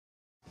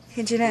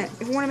Hey Jeanette,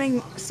 if you want to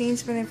make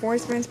scenes for the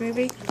Forest Friends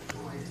movie,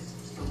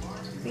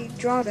 we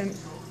draw them,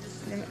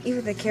 and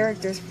even the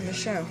characters from the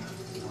show,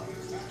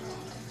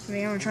 from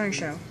the animatronic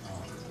show.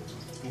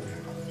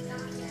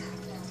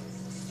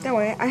 That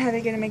way, I had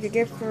to get to make a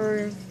gift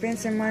for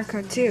Vincent and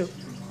Marucut too.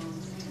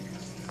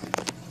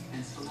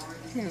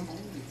 Yeah.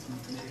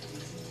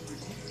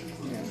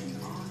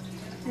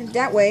 And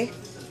that way,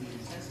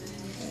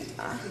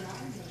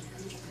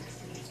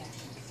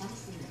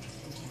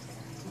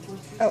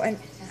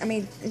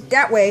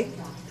 that way,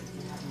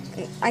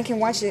 I can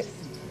watch it.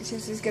 It's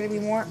just gonna be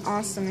more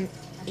awesome and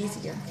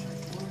easier.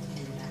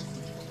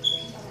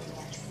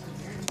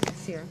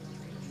 Here.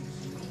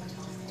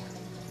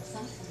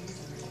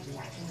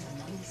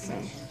 So,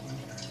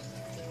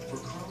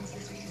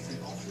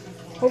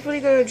 hopefully,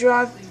 go to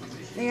draw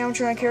the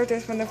animatronic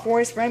characters from the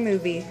Forest Friend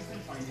movie.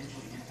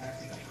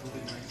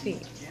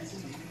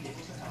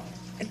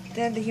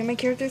 Then the human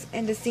characters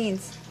and the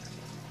scenes.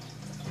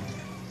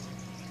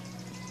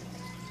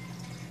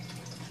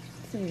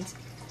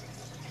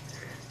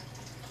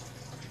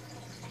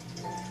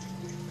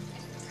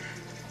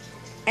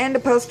 And the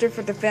poster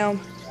for the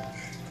film.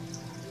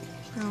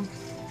 Oh.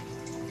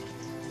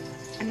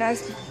 And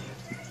that's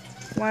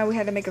why we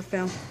had to make a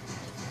film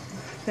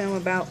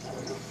about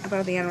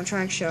the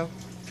animatronic show.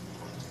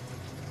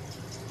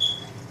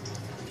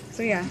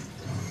 So yeah,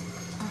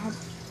 I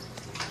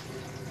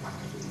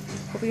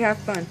hope you have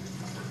fun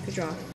to draw.